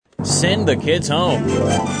Send the kids home.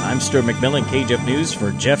 I'm Stuart McMillan, KJEF News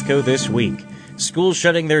for Jeffco This Week. Schools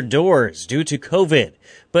shutting their doors due to COVID.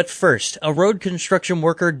 But first, a road construction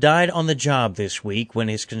worker died on the job this week when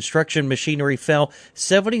his construction machinery fell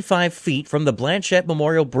 75 feet from the Blanchette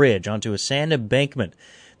Memorial Bridge onto a sand embankment.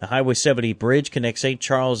 The Highway 70 bridge connects St.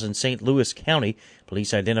 Charles and St. Louis County.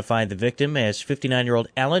 Police identified the victim as 59-year-old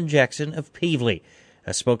Alan Jackson of Pevely.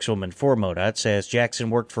 A spokeswoman for MoDOT says Jackson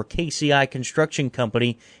worked for KCI Construction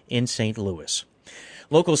Company in St. Louis.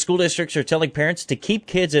 Local school districts are telling parents to keep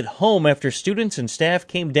kids at home after students and staff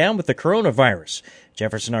came down with the coronavirus.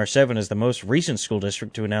 Jefferson R7 is the most recent school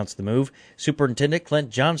district to announce the move. Superintendent Clint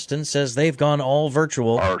Johnston says they've gone all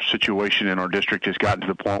virtual. Our situation in our district has gotten to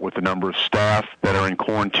the point with the number of staff that are in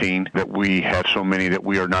quarantine that we have so many that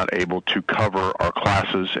we are not able to cover our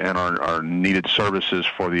classes and our needed services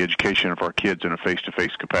for the education of our kids in a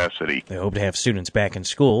face-to-face capacity. They hope to have students back in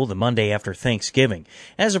school the Monday after Thanksgiving.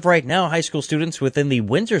 As of right now, high school students within the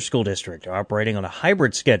Windsor School District are operating on a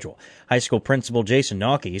hybrid schedule. High school principal Jason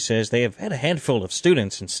Nawke says they have had a handful of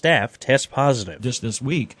students and staff test positive. Just this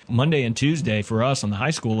week, Monday and Tuesday for us on the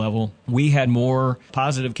high school level, we had more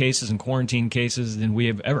positive cases and quarantine cases than we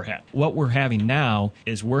have ever had. What we're having now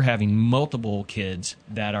is we're having multiple kids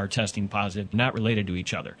that are testing positive, not related to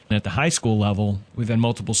each other. And at the high school level, we've had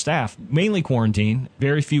multiple staff, mainly quarantine,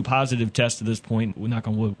 very few positive tests to this point, knock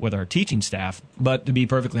on wood, with our teaching staff. But to be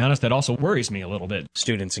perfectly honest, that also worries me a little bit.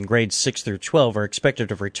 Students in grades 6 through 12 are expected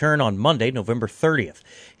to return on Monday, November 30th.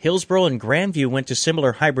 Hillsborough and Grandview went to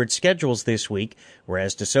similar hybrid schedules this week,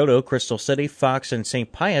 whereas DeSoto, Crystal City, Fox, and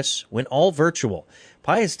St. Pius went all virtual.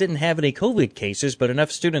 Pius didn't have any COVID cases, but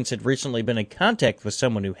enough students had recently been in contact with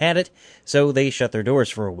someone who had it, so they shut their doors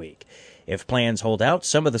for a week. If plans hold out,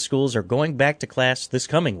 some of the schools are going back to class this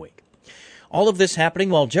coming week. All of this happening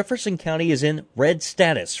while Jefferson County is in red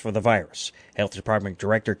status for the virus. Health Department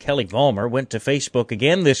Director Kelly Vollmer went to Facebook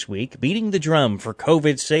again this week, beating the drum for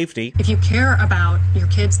COVID safety. If you care about your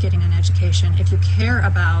kids getting an education, if you care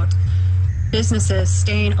about businesses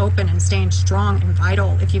staying open and staying strong and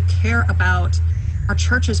vital, if you care about our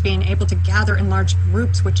churches being able to gather in large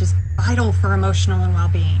groups, which is vital for emotional and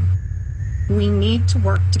well-being, we need to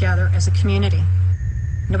work together as a community.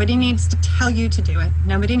 Nobody needs to tell you to do it.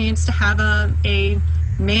 Nobody needs to have a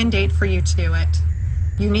mandate for you to do it.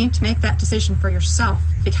 You need to make that decision for yourself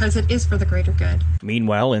because it is for the greater good.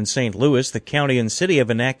 Meanwhile, in St. Louis, the county and city have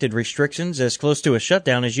enacted restrictions as close to a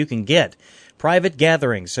shutdown as you can get. Private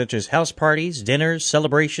gatherings such as house parties, dinners,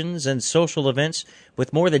 celebrations, and social events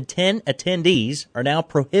with more than 10 attendees are now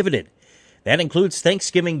prohibited. That includes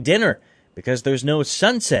Thanksgiving dinner because there's no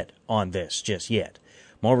sunset on this just yet.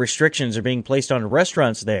 More restrictions are being placed on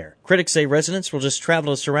restaurants there. Critics say residents will just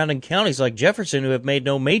travel to surrounding counties like Jefferson who have made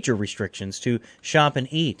no major restrictions to shop and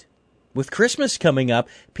eat. With Christmas coming up,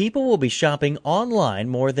 people will be shopping online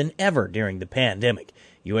more than ever during the pandemic.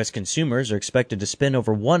 U.S. consumers are expected to spend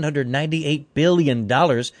over $198 billion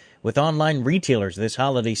with online retailers this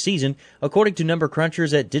holiday season, according to number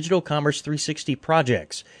crunchers at Digital Commerce 360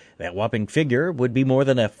 Projects. That whopping figure would be more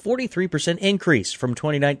than a 43% increase from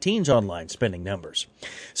 2019's online spending numbers.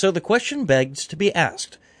 So the question begs to be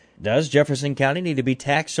asked, does Jefferson County need to be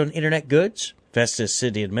taxed on internet goods? Festus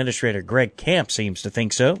City Administrator Greg Camp seems to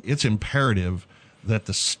think so. It's imperative that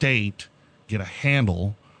the state get a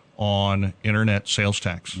handle on internet sales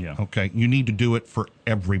tax. Yeah. Okay, you need to do it for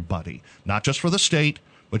everybody, not just for the state,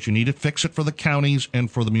 but you need to fix it for the counties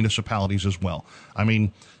and for the municipalities as well. I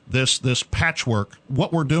mean, this patchwork,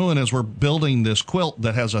 what we're doing is we're building this quilt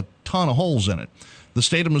that has a ton of holes in it. The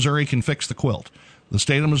state of Missouri can fix the quilt. The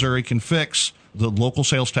state of Missouri can fix the local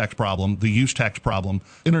sales tax problem, the use tax problem,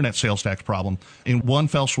 internet sales tax problem in one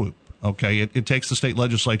fell swoop. Okay, it takes the state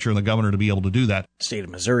legislature and the governor to be able to do that. The state of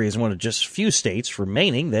Missouri is one of just few states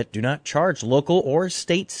remaining that do not charge local or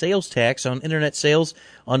state sales tax on internet sales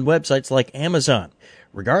on websites like Amazon.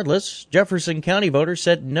 Regardless, Jefferson County voters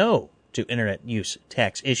said no to internet use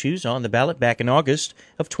tax issues on the ballot back in August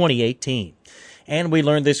of 2018. And we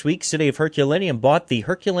learned this week, City of Herculaneum bought the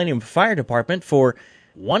Herculaneum Fire Department for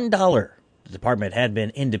 $1. The department had been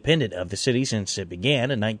independent of the city since it began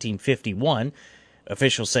in 1951.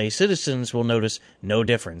 Officials say citizens will notice no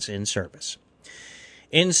difference in service.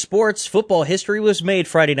 In sports, football history was made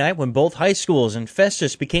Friday night when both high schools in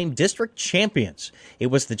Festus became district champions. It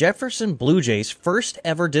was the Jefferson Blue Jays' first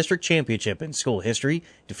ever district championship in school history,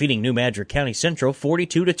 defeating New Madrid County Central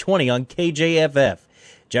 42-20 on KJFF.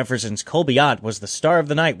 Jefferson's Colby Ott was the star of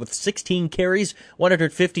the night with 16 carries,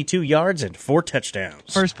 152 yards, and 4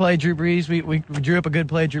 touchdowns. First play, Drew Brees. We drew up a good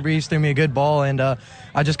play. Drew Brees threw me a good ball, and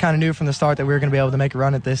I just kind of knew from the start that we were going to be able to make a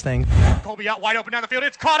run at this thing. Colby Ott wide open down the field.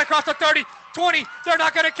 It's caught across the 30, 20. They're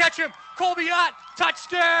not going to catch him. Colby Ott,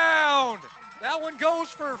 touchdown! That one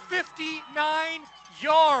goes for 59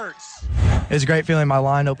 yards. It was a great feeling. My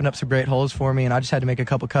line opened up some great holes for me, and I just had to make a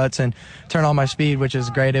couple cuts and turn on my speed, which is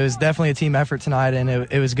great. It was definitely a team effort tonight, and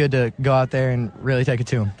it was good to go out there and really take it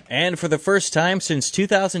to them. And for the first time since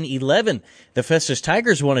 2011, the Festus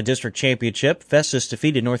Tigers won a district championship. Festus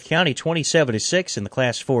defeated North County 27-6 in the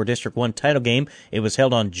Class 4 District 1 title game. It was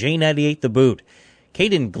held on J98 The Boot.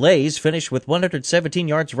 Caden Glaze finished with 117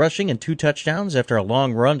 yards rushing and 2 touchdowns after a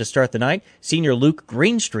long run to start the night. Senior Luke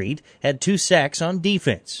Greenstreet had 2 sacks on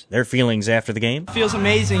defense. Their feelings after the game? Feels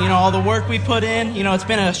amazing, all the work we put in. It's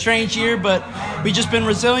been a strange year, but we just been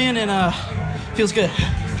resilient and feels good.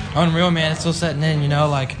 Unreal, man. It's still setting in,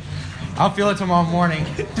 I'll feel it tomorrow morning.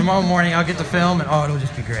 Tomorrow morning I'll get the film and it'll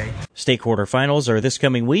just be great. State quarterfinals are this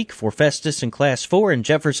coming week for Festus in Class 4 and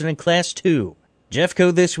Jefferson in Class 2.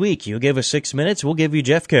 Jeffco this week. You give us 6 minutes, we'll give you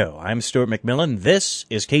Jeffco. I'm Stuart McMillan. This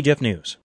is KJEF News.